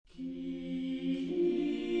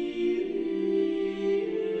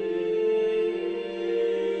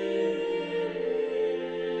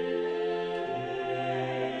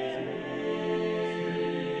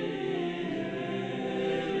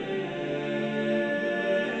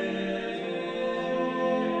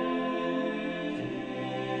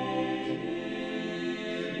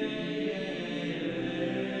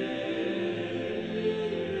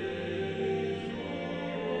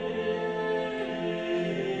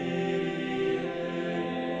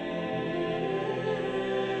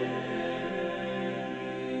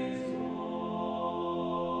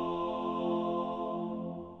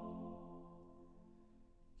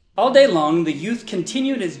All day long, the youth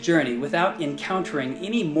continued his journey without encountering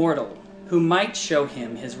any mortal who might show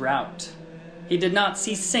him his route. He did not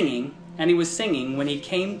cease singing, and he was singing when he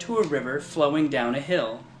came to a river flowing down a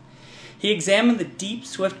hill. He examined the deep,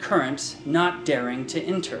 swift current, not daring to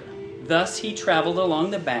enter. Thus he traveled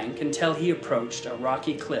along the bank until he approached a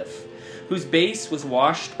rocky cliff, whose base was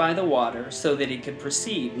washed by the water so that he could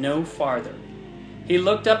proceed no farther. He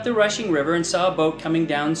looked up the rushing river and saw a boat coming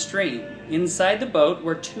downstream. Inside the boat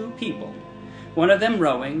were two people, one of them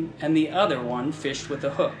rowing and the other one fished with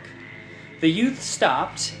a hook. The youth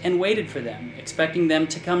stopped and waited for them, expecting them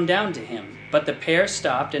to come down to him, but the pair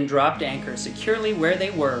stopped and dropped anchor securely where they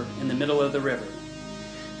were in the middle of the river.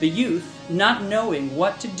 The youth, not knowing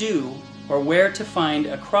what to do or where to find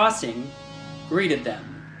a crossing, greeted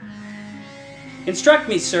them. "Instruct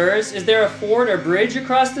me, sirs, is there a ford or bridge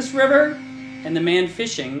across this river?" And the man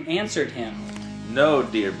fishing answered him, "No,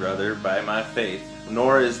 dear brother, by my faith,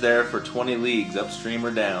 nor is there for 20 leagues upstream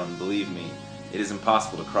or down, believe me. It is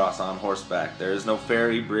impossible to cross on horseback. There is no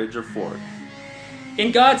ferry, bridge, or ford."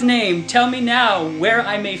 "In God's name, tell me now where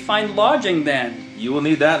I may find lodging then." "You will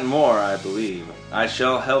need that and more, I believe. I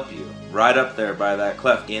shall help you. Ride up there by that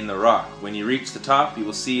cleft in the rock. When you reach the top, you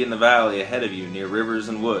will see in the valley ahead of you, near rivers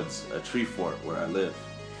and woods, a tree fort where I live."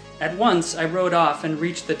 At once I rode off and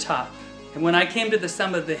reached the top, and when I came to the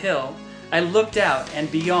summit of the hill, I looked out and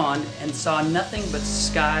beyond and saw nothing but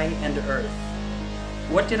sky and earth.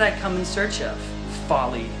 What did I come in search of?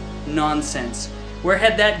 Folly, nonsense. Where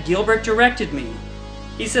had that Gilbert directed me?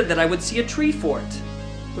 He said that I would see a tree fort.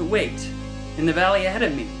 But wait, in the valley ahead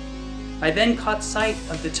of me, I then caught sight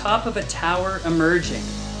of the top of a tower emerging.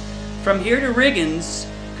 From here to Riggins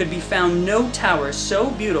could be found no tower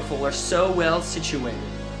so beautiful or so well situated.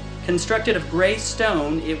 Constructed of gray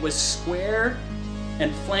stone, it was square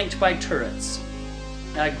and flanked by turrets.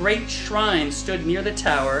 A great shrine stood near the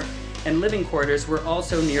tower, and living quarters were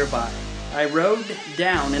also nearby. I rode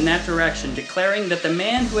down in that direction, declaring that the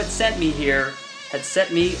man who had sent me here had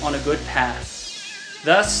set me on a good path.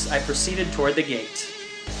 Thus, I proceeded toward the gate.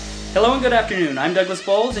 Hello and good afternoon. I'm Douglas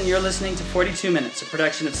Bowles, and you're listening to 42 Minutes, a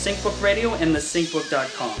production of SyncBook Radio and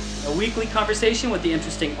thesyncbook.com, a weekly conversation with the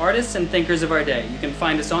interesting artists and thinkers of our day. You can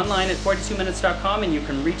find us online at 42minutes.com, and you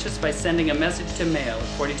can reach us by sending a message to mail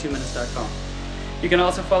at 42minutes.com. You can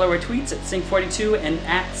also follow our tweets at Sync42 and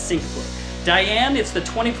at SyncBook. Diane, it's the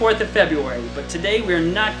 24th of February, but today we're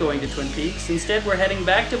not going to Twin Peaks. Instead, we're heading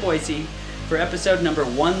back to Boise for episode number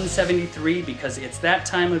 173 because it's that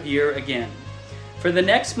time of year again. For the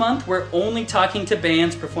next month, we're only talking to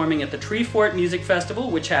bands performing at the Tree Fort Music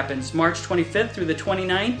Festival, which happens March 25th through the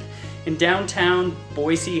 29th in downtown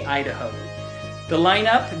Boise, Idaho. The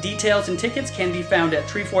lineup, details, and tickets can be found at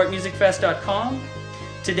treefortmusicfest.com.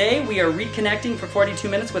 Today, we are reconnecting for 42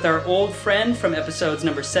 minutes with our old friend from episodes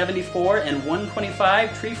number 74 and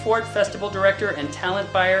 125, Tree Fort Festival Director and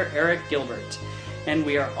Talent Buyer Eric Gilbert. And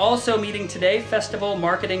we are also meeting today Festival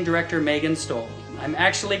Marketing Director Megan Stoll. I'm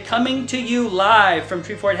actually coming to you live from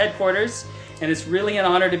Tree Fort headquarters, and it's really an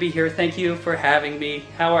honor to be here. Thank you for having me.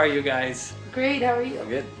 How are you guys? Great, how are you? I'm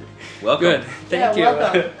good. Welcome. Good, thank you.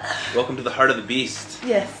 Welcome. Welcome to the heart of the beast.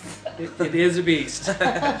 Yes. It is a beast.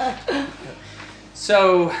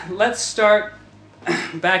 So let's start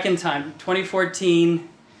back in time, 2014.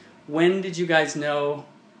 When did you guys know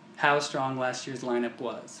how strong last year's lineup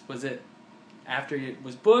was? Was it after it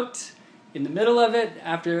was booked? In the middle of it?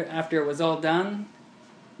 After it was all done?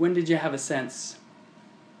 When did you have a sense?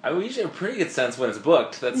 I usually have a pretty good sense when it's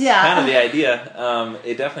booked. That's Yeah. kind of the idea.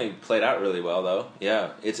 It definitely played out really well, though.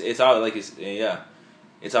 Yeah, it's always like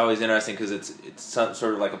it's always interesting because it's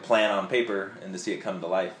sort of like a plan on paper, and to see it come to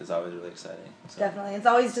life is always really exciting. So. Definitely. It's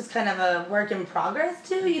always just kind of a work in progress,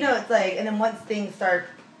 too. You know, it's like, and then once things start,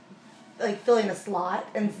 like, filling a slot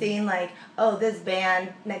and seeing, like, oh, this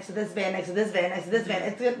band next to this band, next to this band, next to this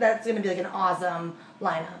band, that's going to be, like, an awesome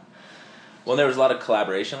lineup. Well, there was a lot of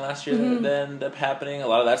collaboration last year that ended up happening. A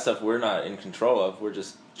lot of that stuff we're not in control of. We're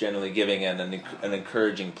just generally giving an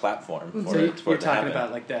encouraging platform for So it, you're to talking happen.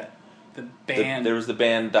 about like that, the band. There was the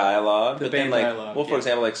band Dialogue. The but band then, Dialogue, Well, for yeah.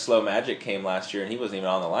 example, like Slow Magic came last year, and he wasn't even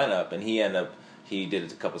on the lineup, and he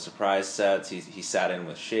did a couple surprise sets. He sat in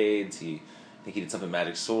with Shades. I think he did something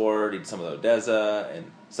Magic Sword. He did some of the Odessa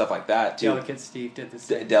and stuff like that too. Delicate Steve did the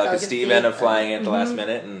same. Delicate Steve. Steve ended up flying in at the last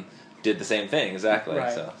minute and did the same thing exactly.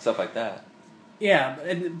 Right. So stuff like that. Yeah,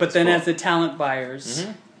 but then cool. as the talent buyers,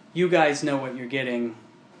 you guys know what you're getting.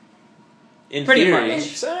 In Pretty theory,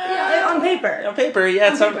 much. Yeah, on paper. On paper, yeah.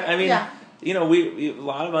 On Some, paper, I mean, yeah. you know, we a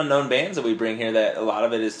lot of unknown bands that we bring here. That a lot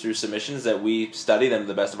of it is through submissions that we study them to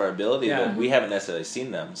the best of our ability, Yeah. but we haven't necessarily seen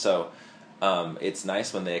them. So it's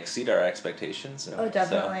nice when they exceed our expectations. So, Oh,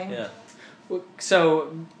 definitely. So, yeah.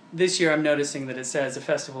 So this year I'm noticing that it says a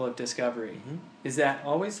Festival of Discovery. Mm-hmm. Is that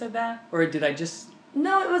always said that? Or did I just...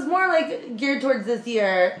 No, it was more like geared towards this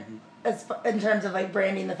year, Mm-hmm. in terms of like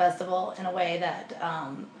branding the festival in a way that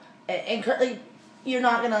like you're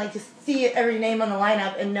not gonna like just see every name on the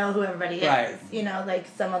lineup and know who everybody is. Right. You know, like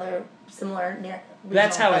some other similar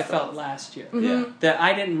That's how regional I felt festivals. last year. Yeah. That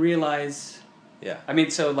I didn't realize... Yeah. I mean,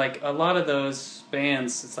 so like a lot of those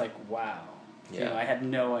bands, it's like, wow. You Yeah. know, I had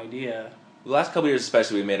no idea. The last couple of years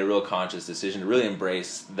especially, we made a real conscious decision to really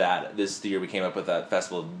embrace that. This year we came up with that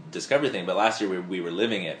Festival Discovery thing, but last year we were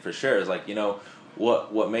living it for sure. It's like, you know,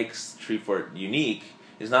 what makes Treefort unique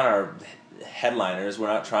is not our headliners. We're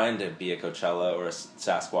not trying to be a Coachella or a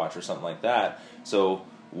Sasquatch or something like that. So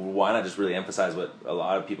why not just really emphasize what a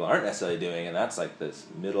lot of people aren't necessarily doing, and that's like this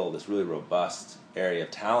really robust area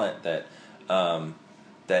of talent that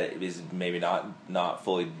is maybe not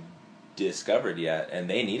fully discovered yet, and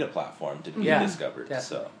they need a platform to be discovered.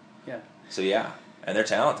 Definitely. So yeah, and they're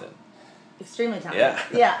talented. Extremely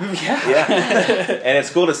talented. Yeah. Yeah. And it's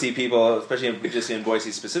cool to see people, especially just in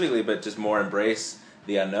Boise specifically, but just more embrace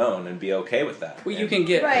the unknown and be okay with that. Well, you can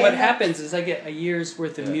get... Right. What happens is I get a year's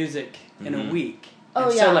worth of Yeah. music in a Mhm. week. Oh,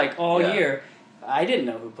 and yeah. So like all Yeah. year, I didn't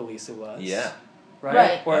know who Polisa was. Yeah. Right?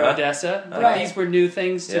 Right. Or Uh-huh. Odessa. Like, Right. these were new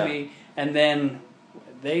things to Yeah. me. And then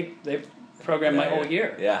they programmed my whole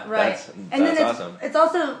year. Yeah, Right. that's And then awesome. it's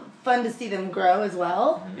also fun to see them grow as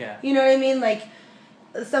well. Yeah. You know what I mean? Like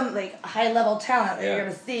some like high level talent that Yeah. you're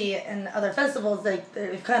gonna see in other festivals, like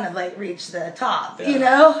they've kind of like reached the top. Yeah. You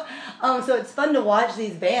know, so it's fun to watch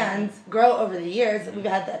these bands grow over the years. We've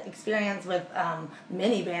had that experience with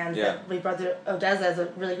many bands Yeah. that we brought through. Odessa is a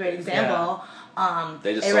really great example.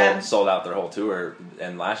 They just Arab, sold out their whole tour,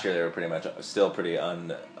 and last year they were pretty much still pretty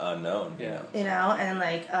unknown. You Yeah. know? you know, and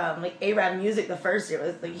like Arab Music the first year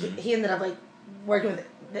was like he ended up like working with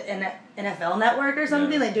the NFL Network or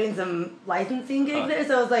something, Yeah. like doing some licensing gigs Huh. there.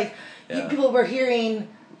 So it was like Yeah. people were hearing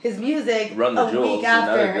his music Run the a Jewels week is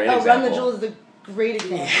another after. great Run the example. Jewels is a great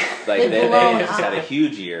example. Like They've they blown just had a up.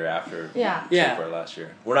 huge year after Yeah. Yeah. Treefort last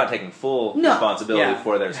year. We're not taking full No. responsibility Yeah.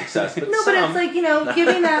 for their success, but No, but some. it's like, you know,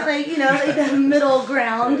 giving that like, you know, like the middle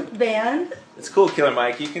ground band. It's cool, Killer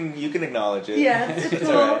Mike. You can acknowledge it. Yeah, it's It's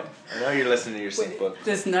cool. all right. I know you're listening to your sync book.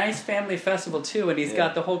 This nice family festival too, and he's Yeah.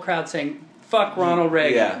 got the whole crowd saying, fuck Ronald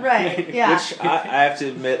Reagan. Yeah. Right, yeah. Which I have to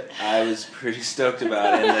admit, I was pretty stoked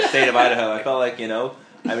about in the state of Idaho. I felt like, you know,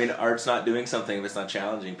 I mean, art's not doing something if it's not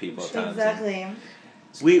challenging people at times. Exactly.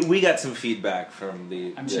 We got some feedback from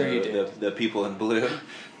I'm sure you did. the people in blue.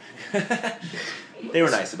 They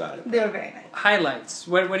were nice about it. They were very nice. Highlights.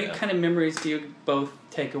 What Yeah. kind of memories do you both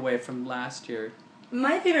take away from last year?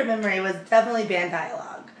 My favorite memory was definitely band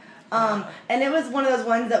dialogue. And it was one of those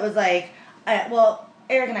ones that was like,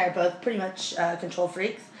 Eric and I are both pretty much control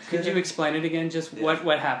freaks. Could you explain it again? Just Yeah.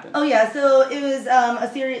 what happened? Oh yeah, so it was a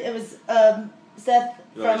series. It was Seth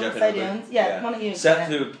You wanna from jump in Side real quick? Dunes. Yeah, why don't you? Seth,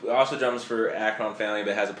 explain it? who also drums for Akron Family,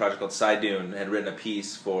 but has a project called Side Dune, had written a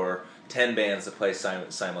piece for 10 bands to play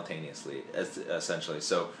simultaneously, essentially.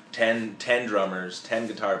 So 10 drummers, 10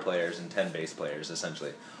 guitar players, and 10 bass players,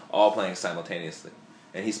 essentially, all playing simultaneously.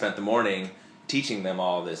 And he spent the morning teaching them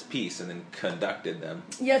all this piece and then conducted them.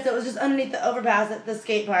 Yeah, so it was just underneath the overpass at the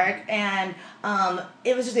skate park, and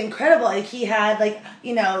it was just incredible. Like he had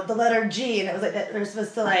the letter G, and it was like that they're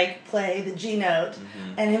supposed to like play the G note,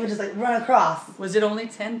 and he would just like run across. Was it only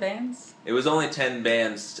 10 bands? It was only 10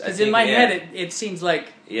 bands. Because in my head, it seems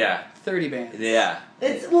like Yeah. 30 bands. Yeah.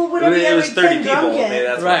 It's whenever you It have was like 30 10 drum people, kits, maybe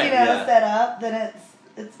that's why, yeah. set up, then it's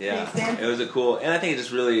pretty Yeah, expansive. it was a cool, and I think it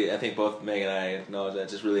just really, I think both Meg and I acknowledge that,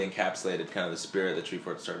 just really encapsulated kind of the spirit that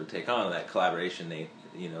Treefort started to take on, that collaboration,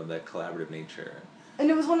 that collaborative nature. And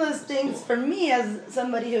it was one of those things Cool. for me as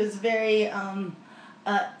somebody who's very on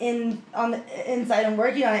the inside and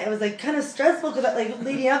working on it. It was like kind of stressful because like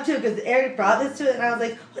leading up to it, because Eric brought this to it, and I was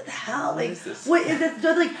like, "What the hell? Like, is this? what is this?"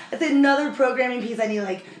 So like, it's another programming piece I need to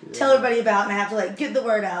like tell everybody about, and I have to like get the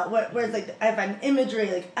word out. Whereas like I have imagery,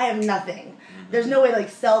 like I have nothing. There's no way to like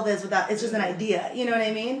sell this without. It's just an idea. You know what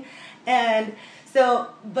I mean? And so,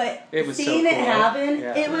 but It was so seeing it cool. happen,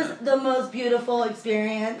 Yeah. it was the most beautiful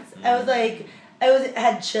experience. I was like, I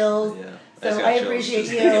had chills. Yeah. That's So got I chills. appreciate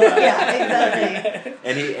you. Yeah, exactly.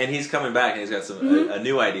 And he's coming back, and he's got some a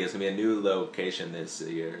new idea. It's gonna be a new location this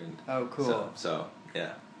year. And Oh, cool. So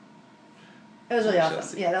yeah. It was really Shall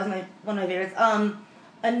awesome. see. Yeah, that was one of my favorites.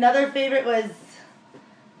 Another favorite was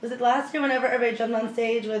it last year whenever everybody jumped on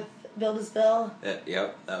stage with Build a Spill? Yep.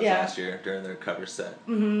 That was Yeah. last year during their cover set.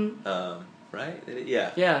 Mm-hmm. Right?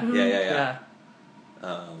 Yeah. Yeah. Mhm.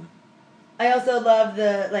 Yeah. I also love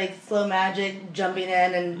the like Slow Magic jumping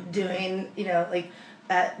in and doing, you know, like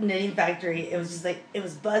at Knitting Factory. It was just like it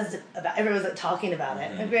was buzzed about. Everyone was like talking about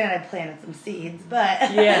it. And granted, I planted some seeds,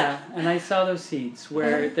 but Yeah, and I saw those seeds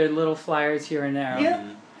where they're little flyers here and there. Yep.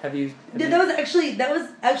 Have you? Yeah, that was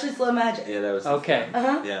actually Slow Magic. Yeah, that was Okay.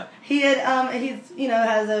 Yeah. He had he's you know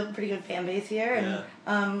has a pretty good fan base here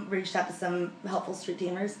and reached out to some helpful street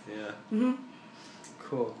teamers. Yeah.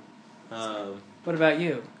 Cool. Um, What about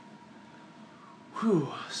you?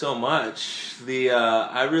 so much.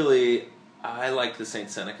 I liked the Saint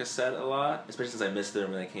Seneca set a lot, especially since I missed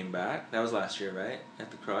them when they came back. That was last year, right? At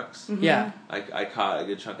the Crux. Mm-hmm. Yeah. I caught a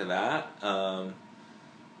good chunk of that.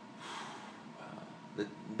 The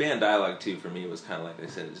band Dialogue too for me was kind of like I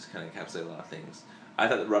said, it just kind of encapsulated a lot of things. I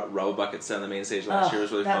thought the Rubber Bucket set on the main stage last year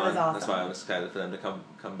was really that fun. was awesome. That's why I was excited for them to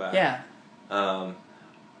come back. Yeah.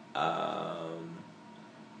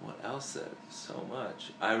 What else? So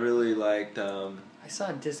much. I really liked. I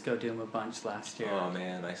saw Disco Doom a bunch last year. Oh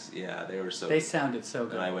man, they were so. They sounded so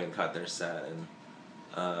good. And I went and caught their set, and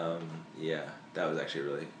yeah, that was actually a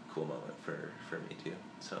really cool moment for me too.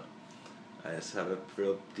 So I just have a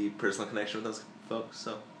real deep personal connection with those folks.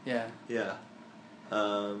 So Yeah. yeah,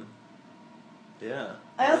 yeah.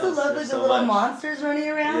 I also loved like the little monsters running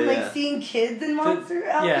around, Yeah. like seeing kids in monster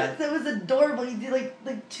outfits. That was adorable. You did like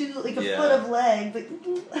a foot of legs. Like,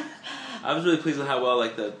 I was really pleased with how well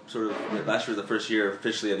like the sort of last year was the first year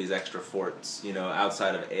officially of these extra forts, you know,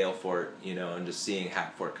 outside of Ale Fort, you know, and just seeing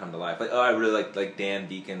Hack Fort come to life. Like I really like Dan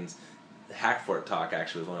Deacon's Hack Fort talk.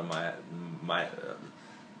 Actually, was one of my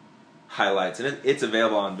highlights, and it's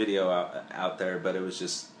available on video out there. But it was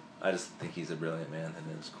just I just think he's a brilliant man,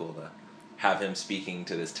 and it was cool to have him speaking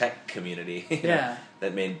to this tech community. Yeah.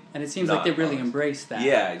 That made And it seems like they really embraced that.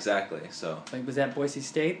 Yeah, exactly. So like was that Boise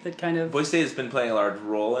State that kind of Boise State has been playing a large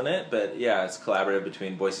role in it, but yeah, it's collaborative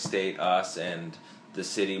between Boise State, us, and the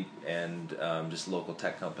city, and just local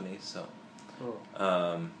tech companies. So, cool.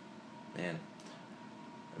 Man,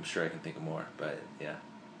 I'm sure I can think of more, but yeah.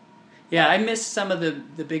 Yeah, I missed some of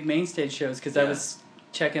the big main stage shows because I was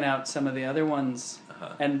checking out some of the other ones,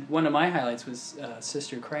 and one of my highlights was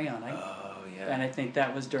Sister Crayon. And I think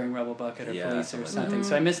that was during Rebel Bucket or Police or something.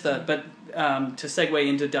 So I missed that. But to segue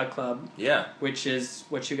into Duck Club, which is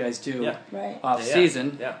what you guys do off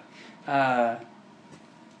season,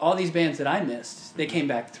 all these bands that I missed, they came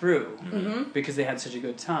back through because they had such a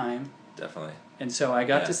good time. Definitely. And so I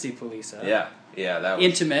got to see Polisa. Yeah, that was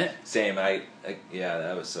intimate. Same.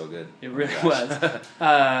 That was so good. It really was.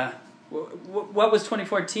 What was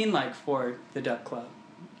 2014 like for the Duck Club?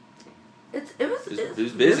 It was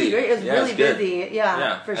busy. Really great. It was really busy.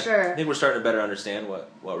 Yeah, for sure. I think we're starting to better understand what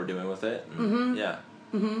we're doing with it. And,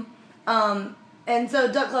 and so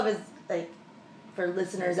Duck Club is like for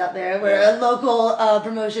listeners out there, we're a local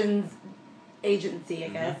promotions agency, I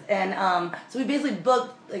guess, and so we basically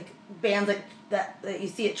book like bands like that you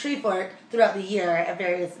see at Tree Fort throughout the year at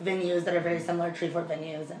various venues that are very similar to Tree Fort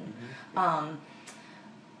venues, and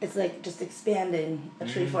it's like just expanding a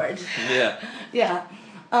Tree Fort.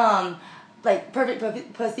 Like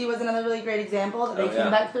Perfect Pussy was another really great example that they came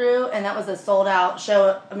back through, and that was a sold out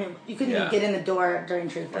show. I mean, you couldn't even get in the door during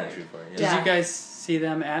Tree Fort. Did you guys see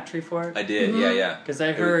them at Tree Fort? I did, yeah. Because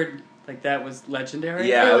I heard like that was legendary.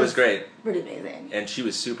 Yeah, it was great. Pretty amazing. And she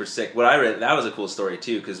was super sick. What I read, that was a cool story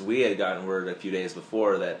too, because we had gotten word a few days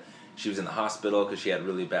before that she was in the hospital because she had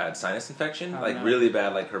really bad sinus infection, really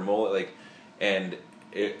bad, like her and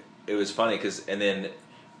it was funny and then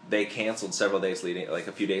they canceled several days leading, like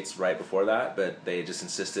a few dates right before that, but they just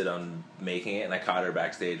insisted on making it, and I caught her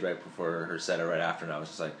backstage right before her set or right after, and I was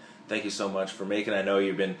just like, thank you so much for making it. I know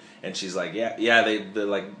you've been, and she's like, the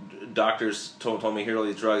like doctors told me here are all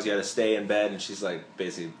these drugs, you got to stay in bed, and she's like,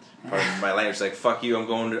 basically, pardon my language, she's like, fuck you,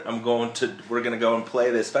 we're gonna go and play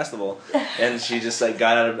this festival, and she just like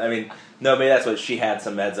got out of, I mean, no, maybe that's what she had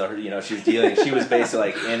some meds on her, you know, she was she was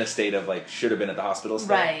basically like in a state of like should have been at the hospital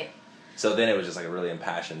still. Right. So then it was just like a really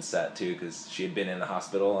impassioned set too, because she had been in the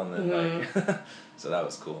hospital, and then like, so that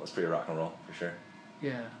was cool. It was pretty rock and roll for sure.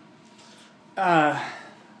 Yeah.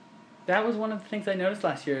 That was one of the things I noticed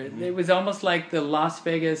last year. It was almost like the Las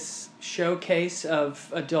Vegas showcase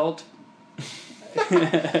of adult.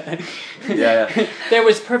 There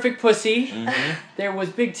was Perfect Pussy. There was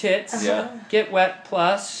Big Tits. Get Wet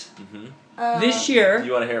Plus. This year.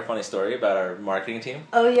 You want to hear a funny story about our marketing team?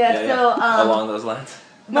 Oh yeah. So along those lines.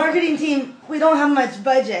 Marketing team, we don't have much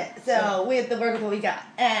budget, so we had to work with what we got.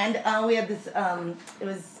 And we had this, it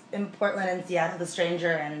was in Portland and Seattle, The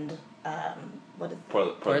Stranger, and what is it?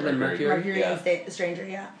 Portland Mercury. Mercury and The Stranger,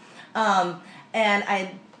 and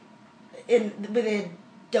with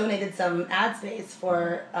donated some ad space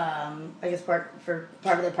for I guess part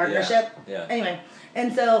of their partnership. Yeah. Anyway,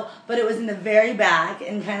 and so but it was in the very back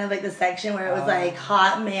in kind of like the section where it was like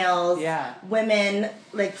hot males, Yeah. women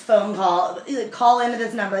like phone call into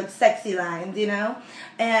this number, like sexy lines, you know,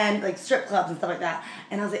 and like strip clubs and stuff like that.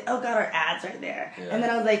 And I was like, oh god, our ads right there. Yeah. And then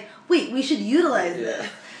I was like, wait, we should utilize this.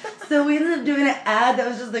 So we ended up doing an ad that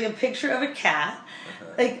was just like a picture of a cat,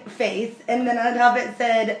 like face, and then on top it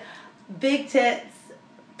said, big tits,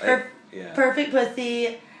 perfect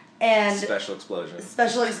pussy, and Special explosion.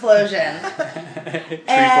 special explosion.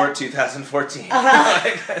 Tree Fort 2014.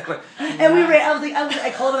 And we ran.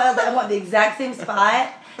 I called him. I was like, I want the exact same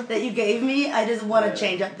spot that you gave me. I just want to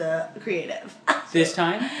change up the creative. This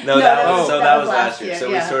time? No, that was last year. year, So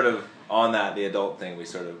yeah. we sort of on that the adult thing. We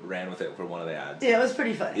sort of ran with it for one of the ads. Yeah, it was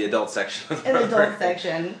pretty funny. The adult section. In the adult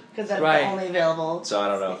section, because that's Right. the only available. So I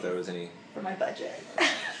don't know if there was any for my budget.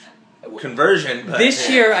 conversion. But This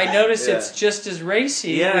year, I noticed Yeah. it's just as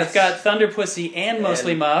racy. Yeah, We've it's- got Thunder Pussy and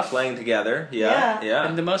Mostly and Muff. playing together. Yeah.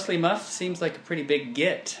 And the Mostly Muff seems like a pretty big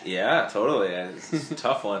get. Yeah, totally. It's a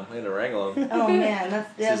tough one. We had to wrangle them. Oh man,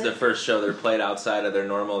 This is their first show. They're played outside of their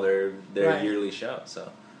Right. yearly show. So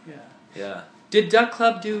Yeah. yeah, Did Duck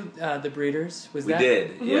Club do The Breeders? Was we that?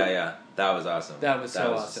 did. Mm-hmm. Yeah. That was awesome. That was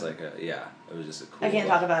so just awesome. like it was just a cool. I can't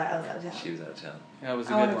talk about it. I was out of town. She was out of town. That was a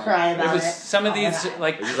I good wanna one. cry about it was it. some of Oh, these yeah.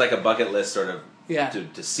 like It was just like a bucket list sort of yeah.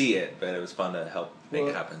 to see it, but it was fun to help make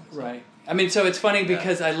it happen. So. Right. I mean, so it's funny Yeah.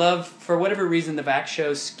 because I love, for whatever reason, the back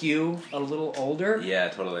shows skew a little older. Yeah,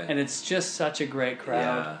 totally. And it's just such a great crowd.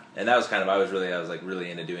 Yeah, and that was kind of I was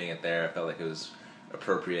really into doing it there. I felt like it was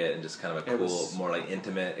appropriate and just kind of a It cool, was- more like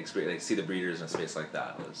intimate experience. Like see the Breeders in a space like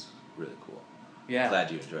that was really cool. Yeah.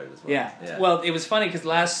 Glad you enjoyed it as well. Yeah. Well, it was funny because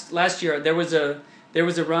last year there was a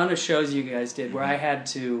run of shows you guys did where I had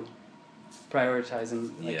to prioritize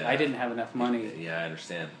and Yeah. I didn't have enough money. Yeah, I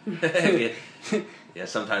understand. yeah,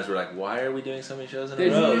 sometimes we're like, why are we doing so many shows in a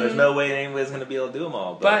There's- row? There's no way anybody's going to be able to do them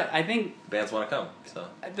all. But I think bands want to come, so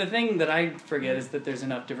the thing that I forget is that there's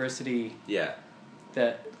enough diversity yeah.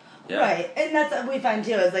 that Yeah. Right, and that's what we find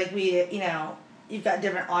too. Is like you've got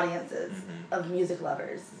different audiences Mm-hmm. of music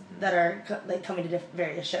lovers that are like coming to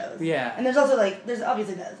various shows. Yeah. and there's also there's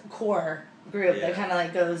obviously that core group Yeah. that kind of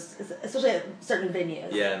like goes, especially at certain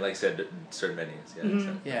venues. Yeah, and like I said, certain venues. Yeah. Mhm.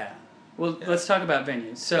 So. yeah. Well, Yeah. let's talk about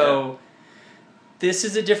venues. So this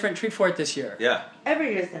is a different Tree Fort this year. Yeah. Every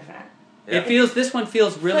year is different. Yeah. This one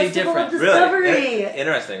feels really Festival of different. Discovery. Really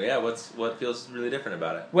interesting. Yeah. What feels really different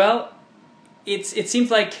about it? Well, it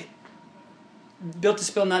seems like Built to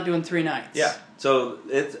Spill not doing 3 nights. Yeah. So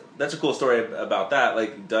that's a cool story about that.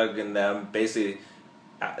 Like Doug and them basically.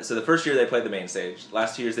 So the first year they played the main stage.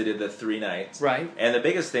 Last 2 years they did the 3 nights. Right. And the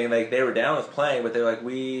biggest thing, like they were down with playing, but they're like,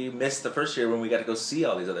 we missed the first year when we got to go see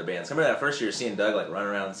all these other bands. Remember that first year seeing Doug like run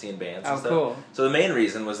around and seeing bands and Oh, stuff. cool. So the main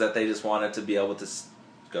reason was that they just wanted to be able to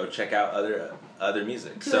go check out other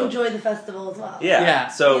music. To enjoy the festival as well. Yeah. Yeah.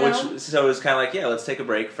 So You know? so it was kind of like, yeah, let's take a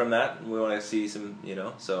break from that. We want to see some,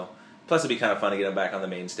 so plus it'd be kind of fun to get them back on the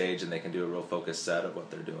main stage and they can do a real focused set of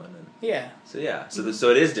what they're doing. And Yeah. so yeah, so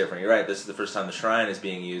it is different. You're right. This is the first time the Shrine is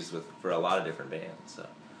being used for a lot of different bands. So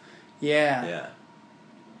Yeah. yeah.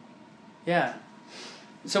 Yeah.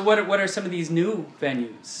 So what are some of these new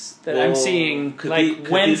venues that I'm seeing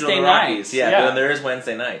Cathedral Wednesday of the Rockies. nights? Yeah, but then there is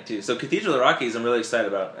Wednesday night too. So Cathedral of the Rockies, I'm really excited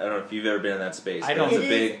about. I don't know if you've ever been in that space. I but don't. It's It a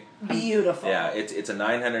big. is beautiful. Yeah, it's a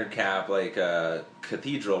 900 cap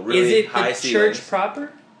cathedral. Really Is it high the ceilings. church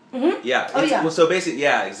proper? Yeah. Oh, yeah. Well, so basically,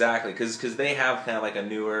 yeah, exactly. Because they have kind of like a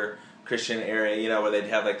newer Christian area, where they'd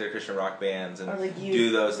have like their Christian rock bands and Or, like, youth.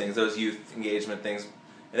 do those things, those youth engagement things.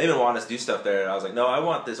 And they've been wanting us to do stuff there. And I was like, no, I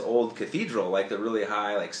want this old cathedral, like the really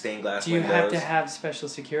high, like stained glass Do you windows. have to have special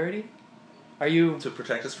security? Are you to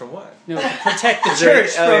protect us from what? no to protect the Is there-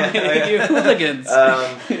 church oh, from yeah, you hooligans?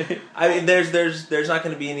 I mean, there's not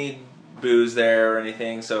going to be any booze there or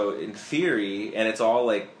anything. So in theory, and it's all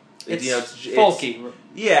like it's it's folky.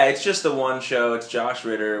 Yeah, it's just the one show. It's Josh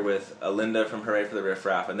Ritter with Alinda from Hooray for the Riff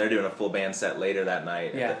Raff, and they're doing a full band set later that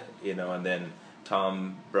night. Yeah. And then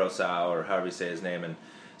Tom Brosau, or however you say his name. And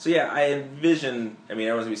so, yeah, I envision,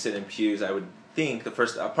 everyone's going to be sitting in pews. I would think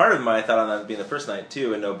part of my thought on that being the first night,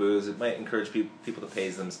 too, and no booze, it might encourage people to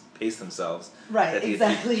pace themselves. Right, That you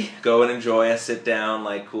exactly. go and enjoy a sit-down,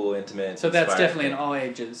 like, cool, intimate, So that's inspired definitely thing. an all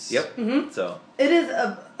ages. Yep. Mhm. So, It is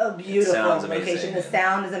a beautiful sounds location. amazing. The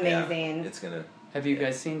sound is yeah, amazing. it's going to... Have you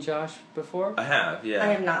guys seen Josh before? I have, yeah. I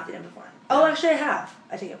have not seen it before. Oh, actually, I have.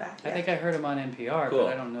 I take it back. I Yeah. think I heard him on NPR, Cool.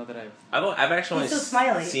 but I don't know that I've. I've actually He's so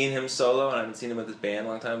smiley. seen him solo, and I haven't seen him with his band in a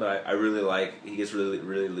long time. But I really like he gets really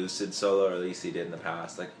really lucid solo, or at least he did in the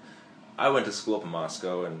past. Like I went to school up in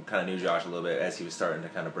Moscow and kind of knew Josh a little bit as he was starting to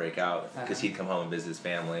kind of break out because he'd come home and visit his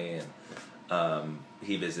family, and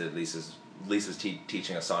he visited Lisa's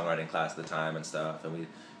teaching a songwriting class at the time and stuff, and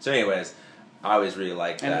so anyways, I always really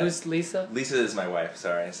liked that. And who's Lisa? Lisa is my wife,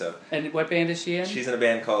 sorry. So And what band is she in? she's in a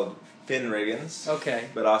band called Finn Riggins. Okay.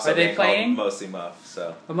 But also Are a they band playing? called Mostly Muff,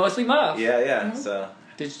 so. But mostly Muff. Yeah, so.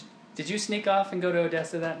 Did you sneak off and go to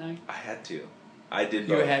Odessa that night? I had to. I did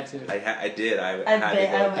You both. had to. I did. I I had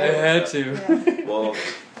bet to go. I had So- to. Yeah. Well,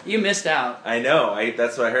 You missed out. I know.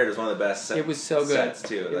 That's what I heard. It was one of the best It was so good. sets,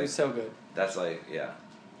 too. It was so good. That's like, yeah.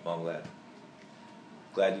 Well, I'm glad.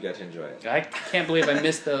 Glad you got to enjoy it. I can't believe I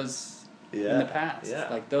missed those in the past. Yeah.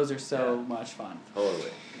 Like, those are so Yeah. much fun.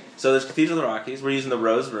 Totally. So there's Cathedral of the Rockies. We're using the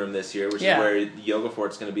Rose Room this year, which Yeah. is where the Yoga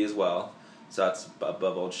Fort's going to be as well. So that's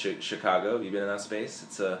above old Chicago. Have you been in that space?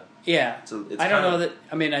 It's Yeah. it's I don't kind of- know that.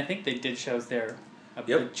 I mean, I think they did shows there a Yep,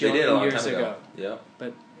 they did a bajillion long years time ago. Yep.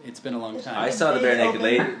 But it's been a long time. I saw the They Bare Naked open-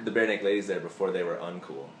 Lady, the Bare Naked Ladies there before they were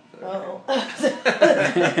uncool. Oh.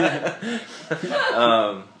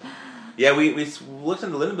 Yeah, we looked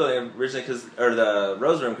in the Linden Building originally or the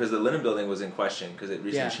Rose Room because the Linden Building was in question because it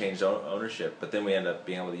recently changed ownership. But then we ended up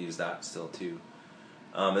being able to use that still too.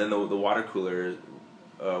 And then the water cooler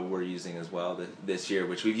we're using as well this year,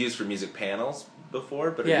 which we've used for music panels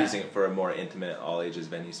before, but are using it for a more intimate, all ages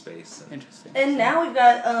venue space. Interesting. And now we've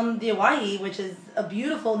got the Hawaii, which is a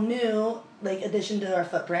beautiful new addition to our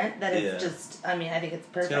footprint. That is just, I mean, I think it's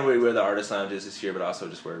perfect. It's going to be where the Artist Lounge is this year, but also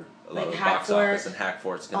just where a lot of the box office and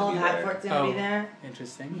Hackfort's going all to of be there. Hackfort's going to be there.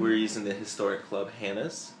 Interesting. We're using the historic club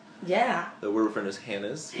Hannah's. Yeah. That we're referring to as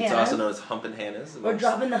Hannah's. It's Hannah's. also known as Humpin' Hannah's. We're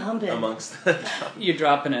dropping the humpin'. Amongst the You're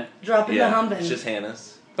dropping it. Dropping the humpin'. It's just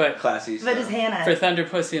Hannah's. But Classy But it's stuff. Hannah. for Thunder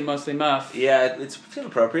Pussy and Mostly Muff. Yeah, it's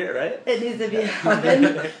appropriate, right? It needs to be a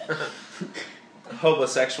humpin'.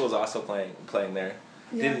 Hobosexual is also playing there.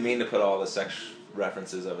 Yeah. Didn't mean to put all the sex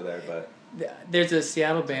references over there, but There's a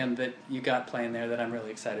Seattle band that you got playing there that I'm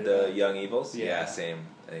really excited about. the Young Evils, Yeah. same.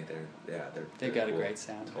 I think They've got a great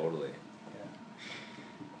sound. Totally.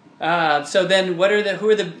 So then, what are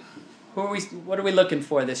we looking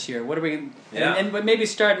for this year? What are we? Yeah. And maybe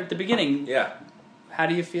start at the beginning. Yeah. How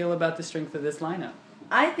do you feel about the strength of this lineup?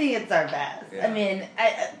 I think it's our best. Yeah. I mean,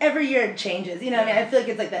 every year it changes. You know, I mean, I feel like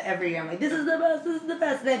it's like that every year. I'm like, this is the best, this is the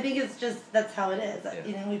best. And I think it's just, that's how it is. Yeah.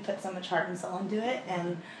 You know, we put so much heart and soul into it.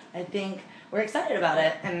 And I think we're excited about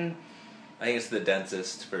it. And I think it's the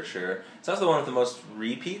densest for sure. It's also the one with the most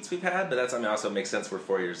repeats we've had, but that's, I mean, also makes sense. We're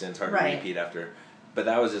 4 years in, it's hard to Right. repeat after. But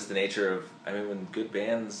that was just the nature of, I mean, when good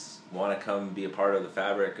bands want to come be a part of the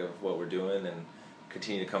fabric of what we're doing and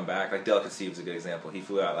continue to come back. Like Delicate Steve is a good example. He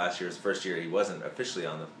flew out last year, his first year. He wasn't officially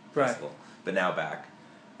on the festival, but now back.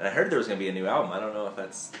 And I heard there was going to be a new album. I don't know if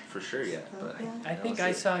that's for sure yet. But I think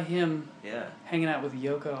I saw him Yeah. hanging out with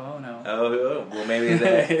Yoko Ono. Oh, well, maybe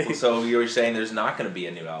then. So you were saying there's not going to be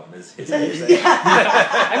a new album? Is what you're saying?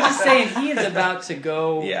 I'm just saying he is about to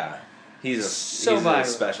go. Yeah, he's So a viral.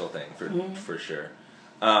 special thing for sure.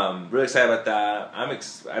 Really excited about that.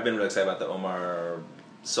 I've been really excited about the Omar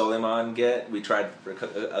Soleiman get. We tried for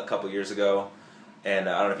a couple years ago, and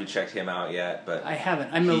I don't know if you checked him out yet, but I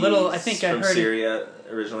haven't. I'm a little. I think he's I from heard. Syria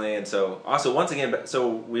originally, and so also once again, so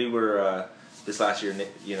we were this last year.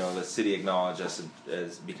 You know, the city acknowledged us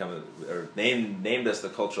as named us the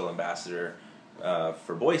cultural ambassador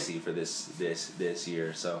for Boise for this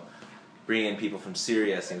year. So bringing in people from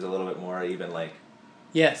Syria seems a little bit more even like.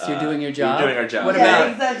 Yes, you're doing your job. We're doing our job. What yeah, about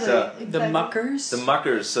exactly, So- exactly. the Muckers? The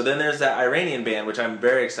Muckers. So then there's that Iranian band, which I'm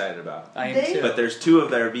very excited about. I am They- too. But there's two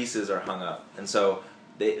of their visas are hung up, and so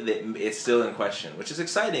it's still in question, which is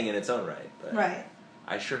exciting in its own right. But Right.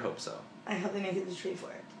 I sure hope so, I hope they make it the tree for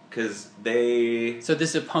it. because they So this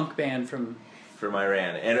is a punk band from. from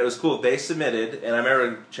Iran, and it was cool. They submitted, and I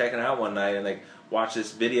remember checking it out one night and like watched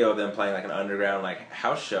this video of them playing like an underground like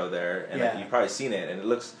house show there, and Yeah. you've probably seen it, and it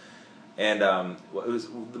looks. And it was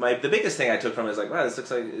the biggest thing I took from it is like, wow, this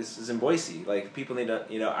looks like this is in Boise. Like people need to,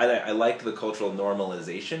 I liked the cultural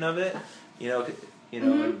normalization of it,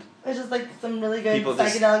 and It's just like some really good people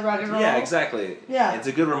just- psychedelic rock and roll. yeah, exactly. Yeah. It's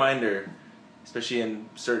a good reminder, especially in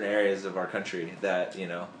certain areas of our country, that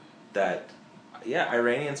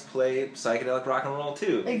Iranians play psychedelic rock and roll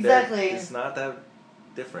too. Exactly. It's not that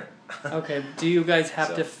different. Okay, do you guys have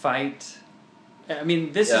So. to fight? I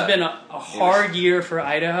mean, this Yeah. has been a hard year for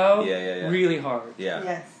Idaho. Yeah. Really hard. Yeah.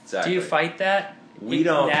 Yes. Exactly. Do you fight that We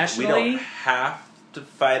don't. nationally? We don't have to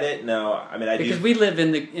fight it. No, I mean I Because do. we live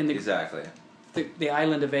in the Exactly. the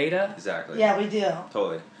island of Ada. Exactly. Yeah, we do.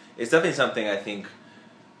 Totally. It's definitely something I think.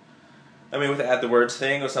 I mean, with the At the Words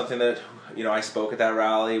thing was something that I spoke at that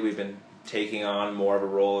rally. We've been taking on more of a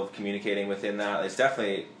role of communicating within that. It's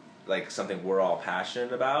definitely like something we're all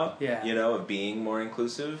passionate about. Yeah. You know, of being more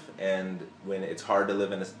inclusive, and when it's hard to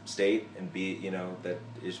live in a state and be, you know, that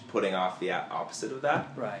is putting off the opposite of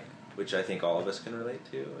that. Right. Which I think all of us can relate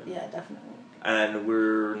to. And, Yeah, definitely. and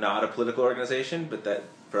we're not a political organization, but that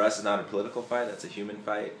for us is not a political fight. That's a human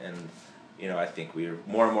fight, and you know, I think we're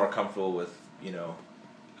more and more comfortable with, you know,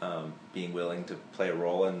 being willing to play a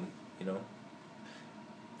role, and you know,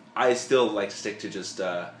 I still like to stick to just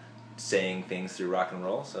saying things through rock and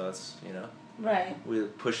roll. So it's, you know, Right. we're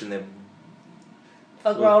pushing the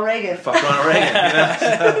Fuck Ronald Reagan. fuck Ronald Reagan. You know?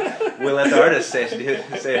 So we'll let the artist say it. You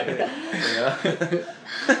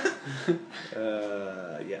know.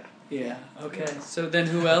 Yeah. Yeah. Okay. So then,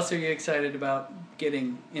 who else are you excited about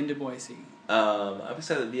getting into Boise? I'm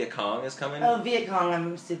excited that Viet Cong is coming. Oh, Viet Cong,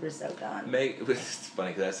 I'm super stoked on. It's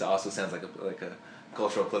funny because that also sounds like a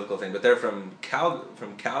cultural political thing, but they're from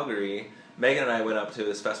Calgary. Megan and I went up to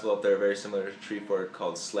this festival up there, very similar to Treefort,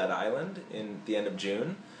 called Sled Island in the end of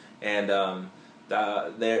June, and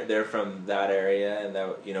they're from that area, and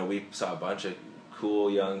that, you know, we saw a bunch of cool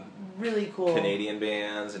young Really cool. Canadian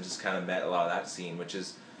bands and just kind of met a lot of that scene, which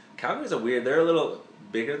is Calgary's they're a little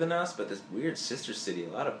bigger than us, but this weird sister city, a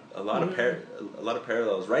lot of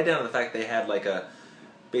parallels, right down to the fact they had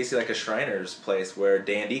basically like a Shriners place where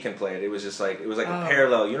Dan Deacon played. It was just like a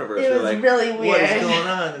parallel universe. It was like, really weird. What is going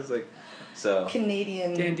on? It's like, so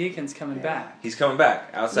Canadian. Dan Deacon's coming back. he's coming back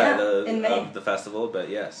outside in May. of the festival, but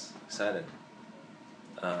yes, excited.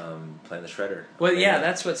 Playing the Shredder. Well, yeah,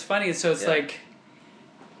 that's what's funny. So it's Yeah. like,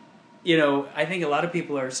 you know, I think a lot of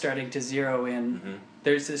people are starting to zero in. Mm-hmm.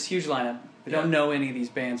 There's this huge lineup. We don't know any of these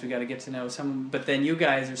bands. We got to get to know some. But then you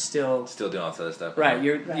guys are still doing all this other stuff. right.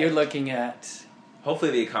 You're Right. looking at Hopefully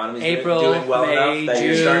the economy's April, doing well May, enough that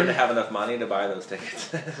you're June. starting to have enough money to buy those tickets.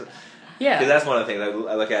 yeah. Because that's one of the things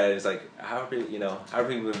I look at it is like, how are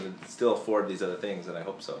people going to still afford these other things? And I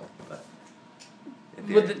hope so. But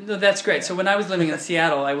Well, no, that's great. So when I was living in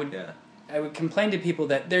Seattle, I would yeah, complain to people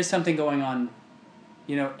that there's something going on,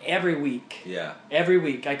 you know, every week. yeah, Every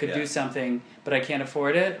week I could Yeah. do something, but I can't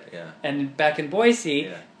afford it. yeah, And back in Boise,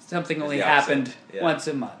 Yeah. something It's only the opposite. happened Yeah. once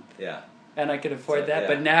a month, yeah. and I could afford So, that. yeah.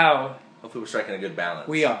 But now, Hopefully we're striking a good balance.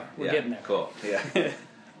 We are. We're Yeah, getting there. Cool. Yeah.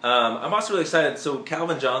 I'm also really excited. So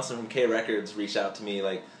Calvin Johnson from K Records reached out to me,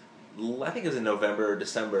 like, I think it was in November or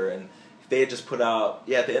December, and they had just put out,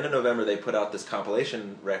 at the end of November, they put out this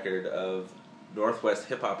compilation record of Northwest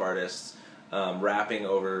hip hop artists rapping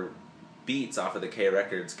over beats off of the K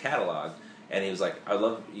Records catalog. And he was like, "I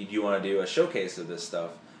love. Do you want to do a showcase of this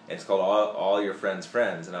stuff?" And it's called All Your Friends'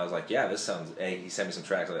 Friends. And I was like, "Yeah, this sounds." And he sent me some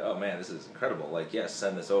tracks. I was like, "Oh man, this is incredible!" Like, yes,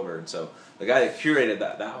 send this over. And so the guy that curated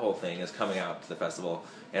that whole thing is coming out to the festival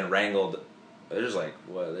and wrangled. There's like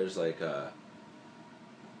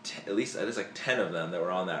at least there's like 10 of them that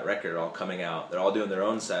were on that record, all coming out. They're all doing their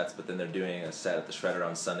own sets, but then they're doing a set at the Shredder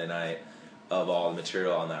on Sunday night of all the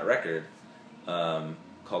material on that record.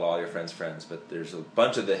 Called All Your Friends' Friends, but there's a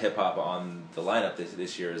bunch of the hip hop on the lineup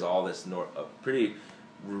this year is all this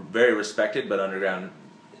very respected but underground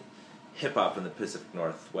hip hop from the Pacific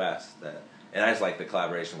Northwest. And I just like the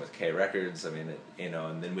collaboration with K Records. I mean,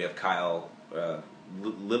 and then we have Kyle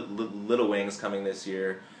Little Wings coming this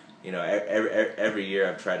year. You know, every year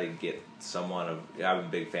I've tried to get someone I'm a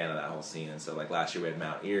big fan of that whole scene, and so like last year we had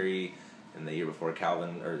Mount Erie, and the year before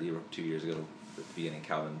 2 years ago at the beginning,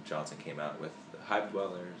 Calvin Johnson came out with the Hive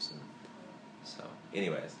Dwellers, and so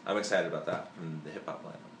anyways, I'm excited about that from the hip hop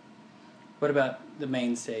lineup. What about the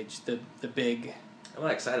main stage, the big? I'm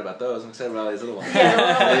not excited about those. I'm excited about all these little ones.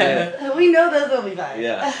 Yeah, we know those will be fine.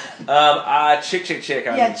 Yeah. Chick Chick Chick.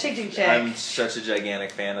 Chick. I'm such a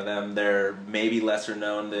gigantic fan of them. They're maybe lesser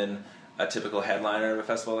known than a typical headliner of a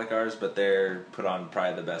festival like ours, but they're put on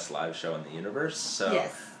probably the best live show in the universe. So,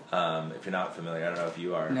 yes. If you're not familiar, I don't know if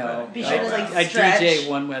you are. No. Be sure to I stretch. DJ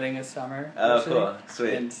one wedding a summer. Oh, actually, cool.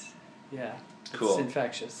 Sweet. And yeah, Cool. It's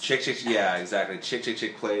infectious. Chick Chick, yeah, exactly. Chick Chick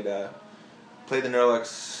Chick played the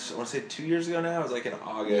Nerlux, I want to say 2 years ago now. It was like in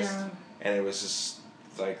August, and it was just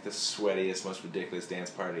like the sweatiest, most ridiculous dance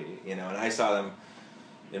party, you know. And I saw them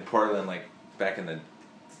in Portland like back in the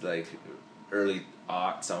early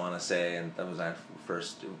aughts, I want to say, and that was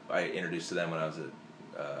I introduced to them when I was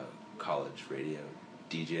a college radio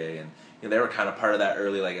DJ, and you know, they were kind of part of that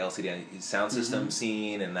early like LCD sound system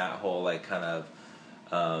scene and that whole like kind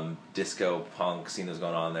of disco punk scene that was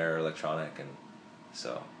going on there, electronic, and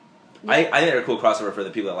so. Yeah. I think they're a cool crossover for the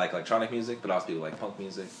people that like electronic music, but also people like punk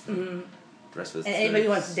music. Mm-hmm. The rest of us. And anybody who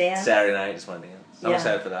wants to dance. Saturday night, just want to dance. I'm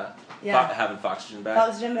excited for that. Yeah. Having Foxygen back.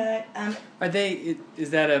 Foxygen back. Are they? Is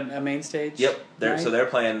that a main stage? Yep. They're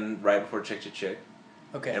playing right before Chick Chick Chick.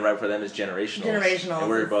 Okay. And right before them is Generationals. Generationals And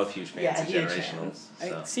we're is- both huge fans yeah, of huge Generationals.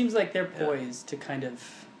 So. It seems like they're poised to kind of.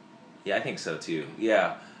 Yeah, I think so too.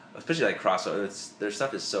 Yeah, especially like crossover. Their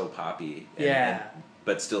stuff is so poppy.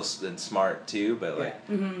 But still and smart too. But like,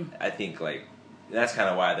 I think like that's kind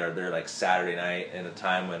of why they're like Saturday night in a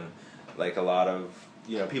time when like a lot of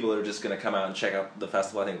people are just gonna come out and check out the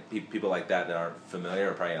festival. I think people like that aren't familiar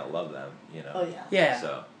are probably gonna love them. Oh yeah. Yeah.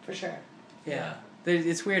 So For sure. Yeah.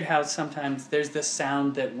 It's weird how sometimes there's this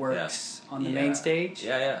sound that works on the main stage.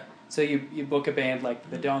 Yeah. So you book a band like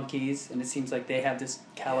the Donkeys, and it seems like they have this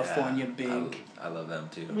California big. I love them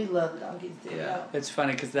too. We love the Donkeys too. Yeah. It's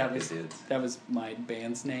funny because that Good was my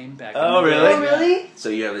band's name back. Oh, in the really? day. Oh really? So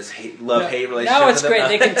you have this love-hate relationship. No, it's with them?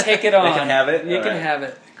 great. They can take it on. They can have it. You All can right. have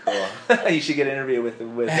it. Cool. You should get an interview with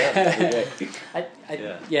them. That'd be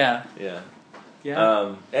great. Yeah.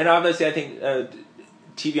 And obviously, I think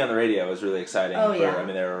TV on the radio is really exciting. Oh, yeah. I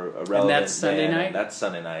mean, they're a relevant. And that's Sunday band, night? and that's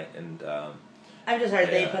Sunday night, and I've just heard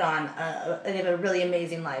they Yeah. put on they have a really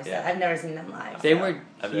amazing live set. Yeah. I've never seen them live. They so. were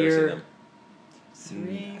I've never seen here them.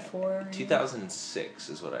 3, 4. 2006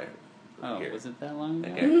 is what I Oh, hear. was it that long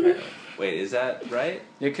ago? Okay. Wait, is that right?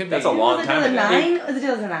 It could be. That's a long Was it time ago. 2009? Was it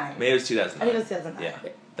 2009? Maybe it was 2009. I think it was 2009.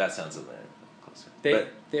 Yeah, that sounds a little closer.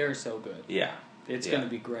 They're so good. Yeah. It's Yeah. going to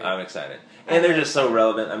be great. I'm excited. And they're just so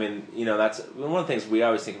relevant. I mean, that's one of the things we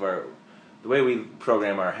always think of the way we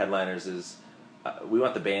program our headliners is we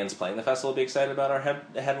want the bands playing the festival to be excited about our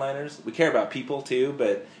headliners. We care about people too,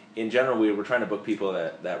 but in general, we're trying to book people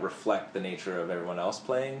that reflect the nature of everyone else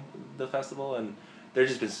playing the festival. And they've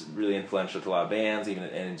just been really influential to a lot of bands, even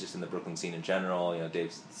and just in the Brooklyn scene in general.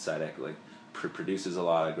 Dave Sidek produces a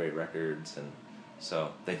lot of great records, and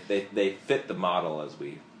so they fit the model as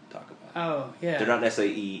we talk about. Oh, yeah. They're not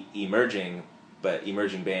necessarily emerging, but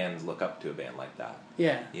emerging bands look up to a band like that.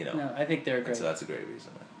 Yeah. No, I think they're great. So that's a great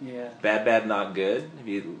reason. Yeah. Bad, Not Good. Have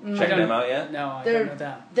you checked them out yet? No, I don't know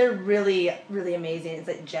that. They're really, really amazing. It's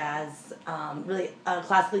like jazz, really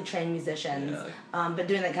classically trained musicians, but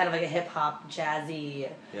doing that kind of like a hip hop, jazzy.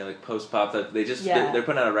 Yeah, like post pop. They're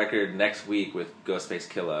putting out a record next week with Ghostface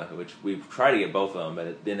Killah, which we tried to get both of them, but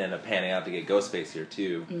it didn't end up panning out to get Ghostface here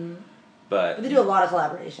too. Mm-hmm. But they do a lot of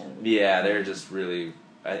collaboration. Yeah, they're just really.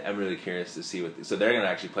 I'm really curious to see what. So they're going to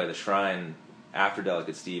actually play the Shrine after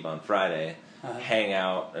Delicate Steve on Friday, hang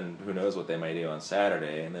out, and who knows what they might do on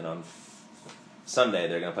Saturday, and then on Sunday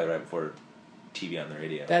they're going to play right before TV on the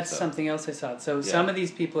radio. That's something else I saw. So some of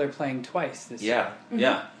these people are playing twice this year.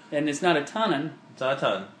 Yeah. And it's not a ton. It's not a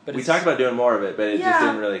ton. But we talked about doing more of it, but it just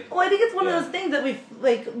didn't really. Well, I think it's one of those things that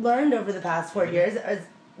we've learned over the past 4 years is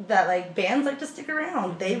that bands like to stick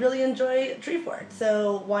around. They really enjoy Treefort,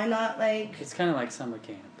 so why not It's kind of like summer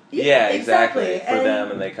camp. Yeah, exactly. For and,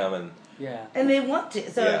 them, and they come and. Yeah. And they want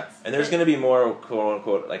to. So and there's going to be more quote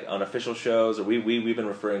unquote unofficial shows, or we've been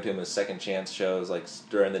referring to them as second chance shows, like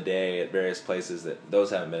during the day at various places. That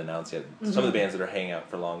those haven't been announced yet. Mm-hmm. Some of the bands that are hanging out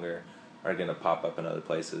for longer are going to pop up in other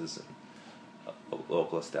places,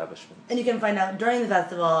 local establishments. And you can find out during the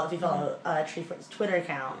festival if you follow Treefort's Twitter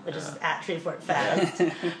account, which is at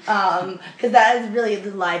TreefortFest, because that is really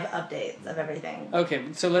the live updates of everything.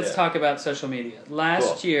 Okay, so let's talk about social media.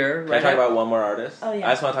 Last year, Can I talk about one more artist? Oh yeah.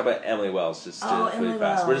 I just want to talk about Emily Wells just really fast.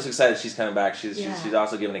 Wells. We're just excited she's coming back. She's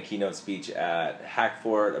also given a keynote speech at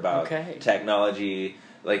Hackfort about technology,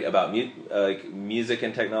 about music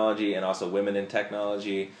and technology, and also women in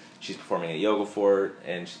technology. She's performing at Yoga Fort,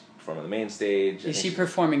 and she's performing on the main stage. Is she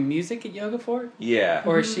performing music at Yoga Fort? Yeah.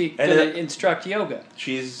 Or is she going to instruct yoga?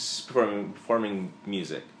 She's performing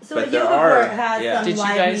music. So but Yoga Fort has some Did you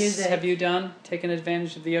live guys, music. have you taken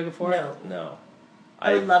advantage of the Yoga Fort? No.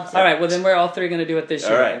 I would love to. All right, well then we're all three going to do it this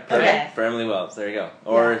year. All right, perfect. Okay. For Emily Wells, there you go.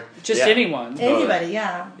 Or just anyone. Anybody,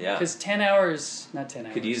 yeah. Yeah. Because 10 hours, not 10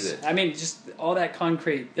 hours. Could use it. I mean, just all that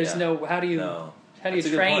concrete. There's how do you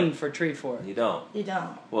train for Treefort? You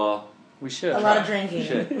don't. Well, we should. A lot of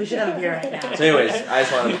drinking. We should have a beer right now. So anyways, I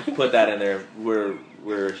just want to put that in there.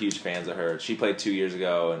 We're huge fans of her. She played 2 years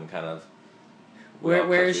ago and kind of.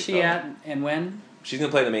 Where is she at and when? She's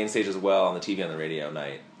gonna play the main stage as well on the TV on the radio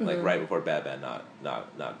night, right before Bad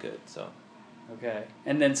Not Good. So. Okay,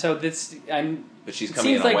 and then so this But she's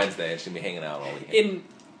coming in on Wednesday and she's gonna be hanging out all weekend.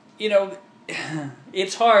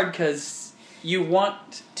 It's hard because you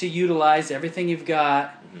want to utilize everything you've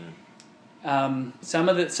got. Mm-hmm. Some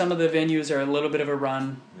of the venues are a little bit of a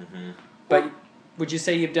run, but would you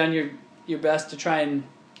say you've done your best to try and?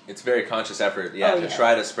 It's a very conscious effort, to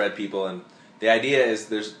try to spread people, and the idea is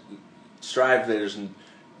there's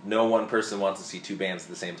no one person wants to see two bands at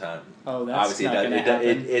the same time. Oh, that's obviously not going to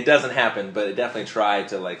happen. It doesn't happen, but it definitely try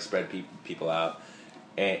to spread people out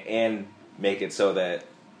and make it so that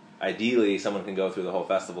ideally someone can go through the whole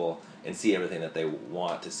festival and see everything that they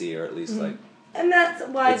want to see, or at least like. And that's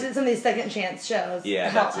why It's- some of these second chance shows Yeah,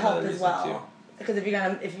 help that's another as reason, well. too. Because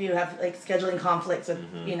if you have like scheduling conflicts with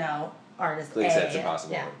artist Like I A, said, it's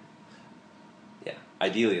impossible. Yeah. Yeah.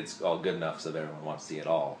 Ideally, it's all good enough so that everyone wants to see it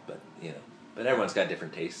all, but but everyone's got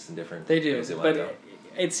different tastes and different. They do, ways they want but to go.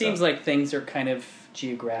 it seems like things are kind of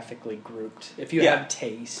geographically grouped. If you Yeah. have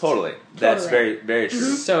taste, Totally. That's Totally. very, very true.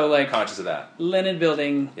 So like Conscious of that. Linen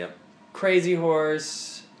Building, Yep. Crazy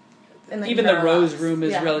Horse, And, like, even the Rose Neurolux. Room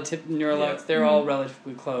is Yeah. relative. Neurolux, Yeah. they're all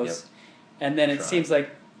relatively close. Yep. And then it Try. seems like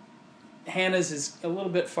Hannah's is a little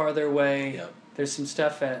bit farther away. Yep. There's some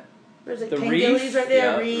stuff at There's like The Pink Reef? Gillies right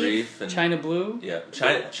there. Yeah. Reef. And China Blue. Yeah,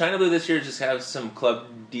 China Blue this year just has some club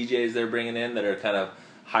DJs they're bringing in that are kind of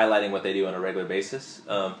highlighting what they do on a regular basis.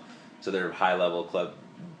 So they're high level club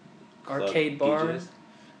Arcade bar. DJs.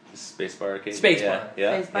 Space bar arcade. Space yeah, bar.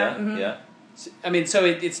 Yeah, Space bar, yeah, mhm. yeah. I mean, so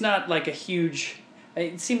it's not like a huge.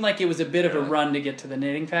 It seemed like it was a bit of a Yeah. run to get to the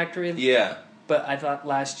Knitting Factory. Yeah, But I thought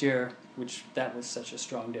last year, which that was such a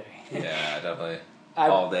strong day. yeah, definitely. I-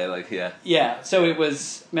 All day, like yeah, Yeah, so it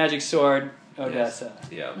was Magic Sword, Odessa.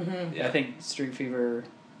 yeah, Mhm. yeah. I think Street Fever.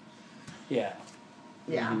 Yeah,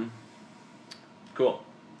 Yeah. Mhm. Cool.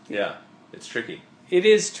 Yeah, it's tricky. it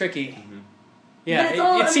is tricky. Mhm. Yeah, But it's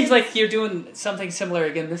all- it I seems mean, like you're doing something similar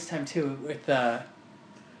again this time too with Yeah,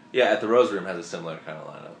 at the Rose Room has a similar kind of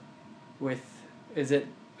lineup. with is it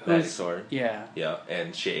Magic who's- Sword. Yeah, Yeah,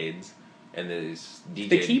 and Shades, and there's DJ.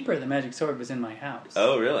 the keeper of the Magic Sword was in my house.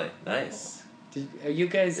 Oh, really? Nice. Are you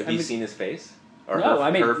guys? Have I you mean, seen his face? Or No, her,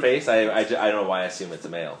 I mean- her face? I don't know why I assume it's a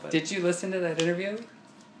male. But, Did you listen to that interview?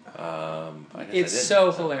 I guess I It's didn't.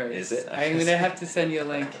 so hilarious. Is it? I'm gonna have to send you a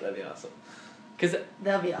link That'd be awesome. because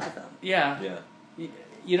That'll be awesome. yeah, Yeah.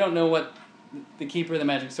 you don't know what the keeper of the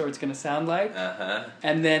Magic Sword's gonna sound like, Uh-huh.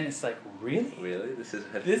 and then it's like, really? Really? This is...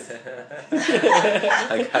 This-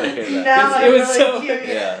 I gotta hear that. Now It I'm was really so- curious.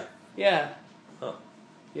 Yeah. Yeah. Huh.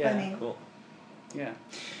 Yeah. Funny. Cool. Yeah.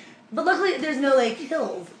 But luckily, there's no like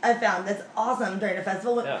hills. I found that's awesome during a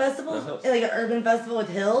festival. Yeah, Festivals, no hills. like an urban festival with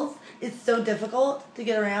hills, it's so difficult to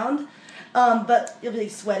get around. But you'll be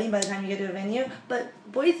like sweating by the time you get to a venue. But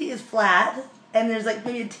Boise is flat, and there's like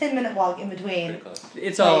maybe a 10-minute walk in between, Pretty close.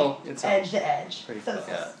 It's like, all. It's all. edge to edge. Pretty So close.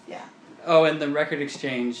 close. Yeah. Oh, and the Record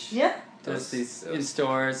Exchange Yeah. does these Those- in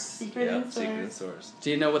stores. Secret Yeah, in secret stores. source. Do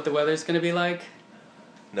you know what the weather's gonna be like?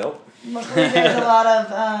 Nope. Luckily, there's a lot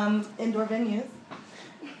of indoor venues.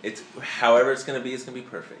 It's however it's gonna be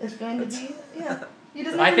perfect. It's going to be, yeah. You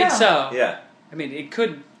just I never think know. so. Yeah, I mean, it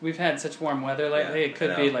could. We've had such warm weather lately. Yeah, It could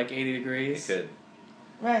I be know. like 80 it degrees. could.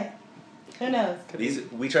 Right. Who knows?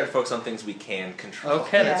 We try to focus on things we can control.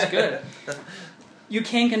 Okay, that's Yeah. good. You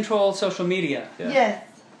can control social media. Yeah. Yes.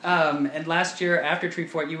 And last year after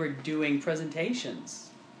Treefort, you were doing presentations.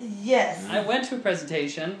 Yes. I went to a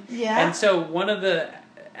presentation. Yeah. And so one of the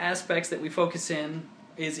aspects that we focus in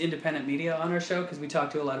is independent media on our show because we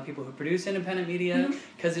talk to a lot of people who produce independent media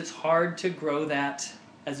because it's hard to grow that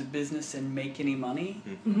as a business and make any money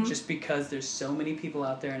just because there's so many people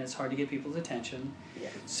out there and it's hard to get people's attention. Yeah.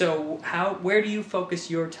 So where do you focus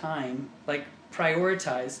your time? Like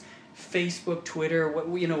prioritize Facebook, Twitter,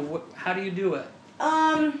 how do you do it?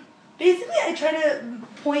 Basically, I try to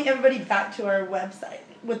point everybody back to our website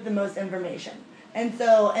with the most information. And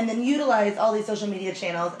then utilize all these social media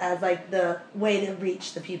channels as like the way to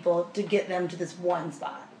reach the people to get them to this one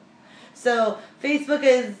spot. So Facebook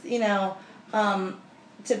is,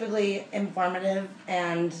 typically informative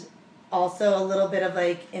and also a little bit of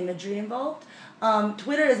like imagery involved.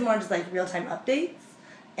 Twitter is more just like real-time updates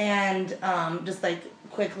and just like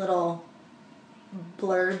quick little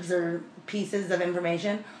blurbs or pieces of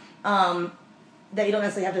information that you don't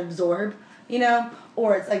necessarily have to absorb,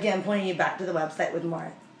 or it's again pointing you back to the website with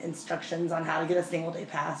more instructions on how to get a single day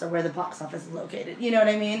pass or where the box office is located. You know what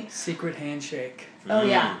I mean? Secret handshake. Oh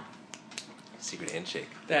yeah. Secret handshake.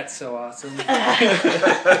 That's so awesome.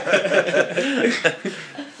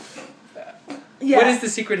 Yeah. What is the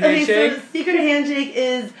secret Okay, handshake? so the secret handshake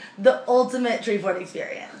is the ultimate Treefort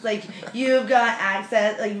experience. Like you've got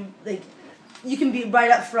access, like you can be right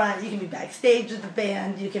up front, you can be backstage with the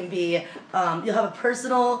band, you can be, you'll have a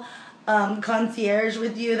personal concierge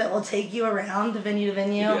with you that will take you around venue to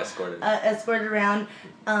venue. You'll be escorted. Escorted around.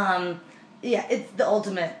 Yeah, it's the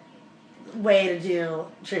ultimate way to do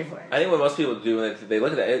Treefort. I think what most people do when they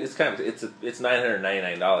look at that, it's kind of it's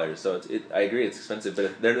 $999. So I agree it's expensive,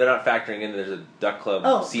 but they're not factoring in there's a Duck Club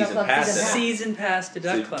Oh, season Duck Club pass. season in it. pass. Season pass to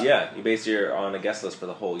Duck So, Club. yeah, you base on a guest list for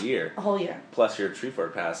the whole year, A whole year. plus your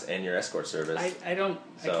Treefort pass and your escort service. I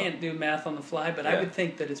So- can't do math on the fly, but I Yeah. would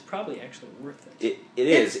think that it's probably actually worth it. It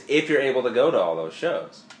is if you're able to go to all those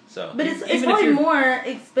shows. So, But it's Even if probably you're- more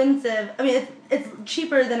expensive. I mean, it's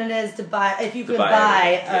cheaper than it is to buy. If you To could buy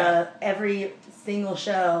buy everything, every single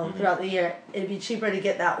show Mhm. throughout the year, it'd be cheaper to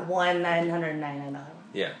get that one $999 one.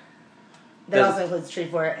 yeah. That Does- also includes Tree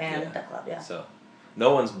Fort and Yeah. Duck Club. Yeah. So,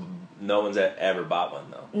 no one's ever bought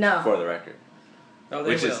one though. No. For the record. Oh, they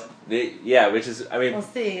Which will. is, which is, I mean, We'll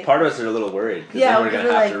see. part of us are a little worried because Yeah, then we're because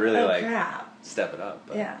gonna we're have to really oh, like crap. step it up.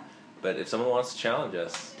 But, Yeah, But if someone wants to challenge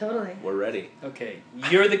us, totally. we're ready. Okay,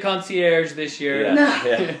 you're the concierge this year. Yeah. No,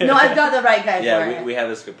 Yeah. no, I've got the right guy for Yeah, it. we have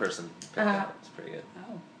this good person. picked Uh-huh. out. It's pretty good.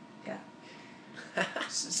 Oh. Yeah.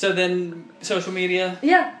 So then, social media,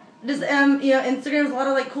 Yeah, just Instagram's a lot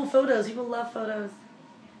of like cool photos. People love photos.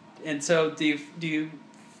 and so do you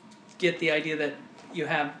get the idea that you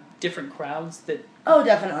have different crowds that Oh,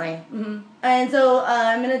 definitely. And so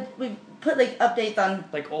we put like updates on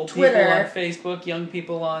like old Twitter. people on Facebook, young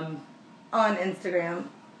people on. Instagram,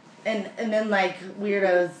 and then like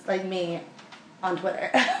weirdos like me on Twitter.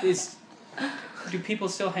 Do people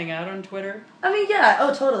still hang out on Twitter? I mean, yeah,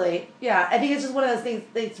 oh, totally. Yeah, I think it's just one of those things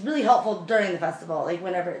that's really helpful during the festival. Like,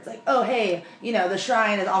 whenever it's like, oh, hey, the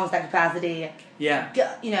shrine is almost at capacity. Yeah,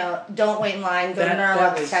 Don't wait in line. Go to That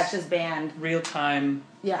Neuralux, was- catch this band. real time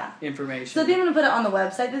Yeah. information. So I think I'm going to put it on the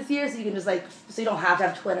website this year so you can just, so you don't have to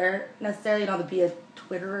have Twitter necessarily. You don't have to be a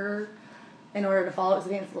Twitterer in order to follow it. So I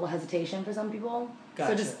think it's a little hesitation for some people.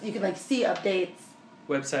 Gotcha. So just, you can, see updates,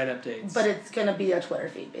 Website updates. but it's going to be a Twitter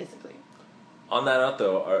feed, basically. On that note,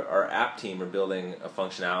 though, our app team are building a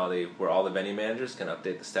functionality where all the venue managers can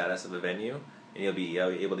update the status of a venue, and you'll be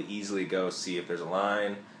able to easily go see if there's a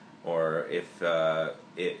line, or if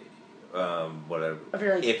whatever, If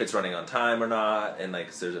you're, if it's running on time or not, and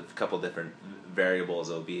so there's a couple different variables.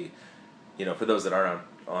 It'll be, for those that aren't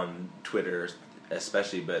on Twitter,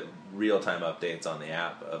 especially, but real time updates on the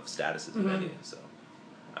app of statuses of venues. So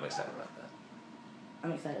I'm excited about that.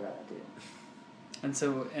 I'm excited about that, too. And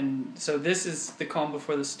so this is the calm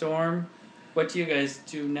before the storm. What do you guys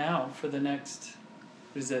do now for the next,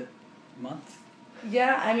 month?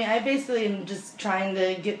 Yeah, I mean, I basically am just trying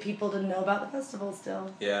to get people to know about the festival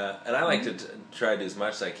still. Yeah, and I like to try to do as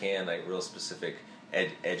much as I can, real specific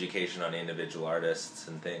education on individual artists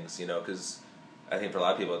and things, because I think for a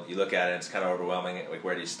lot of people, you look at it and it's kind of overwhelming,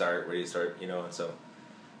 where do you start, and so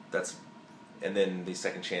that's, and then these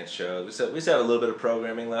second chance shows. We still have a little bit of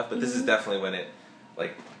programming left, but this is definitely when it,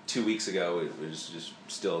 2 weeks ago, it was just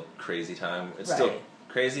still crazy time. It's still Right.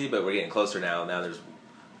 crazy, but we're getting closer now. Now there's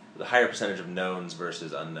the higher percentage of knowns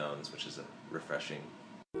versus unknowns, which is refreshing.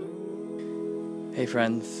 Hey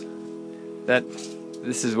friends,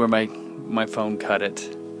 this is where my phone cut it,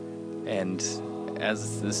 and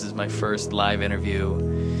as this is my first live interview,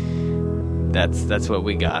 that's what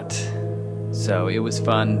we got. So it was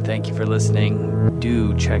fun. Thank you for listening.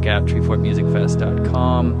 Do check out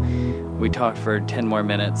treefortmusicfest.com. We talked for 10 more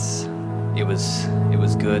minutes. It was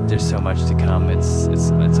good. There's so much to come. It's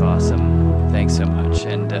awesome. Thanks so much,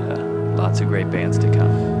 and lots of great bands to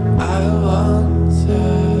come. I wanted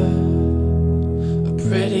a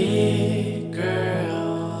pretty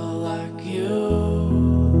girl like you.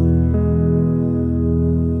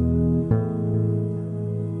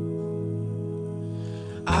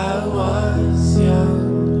 I was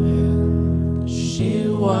young and she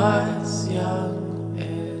was young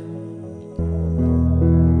and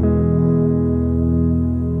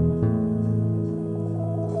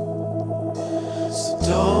so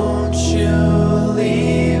don't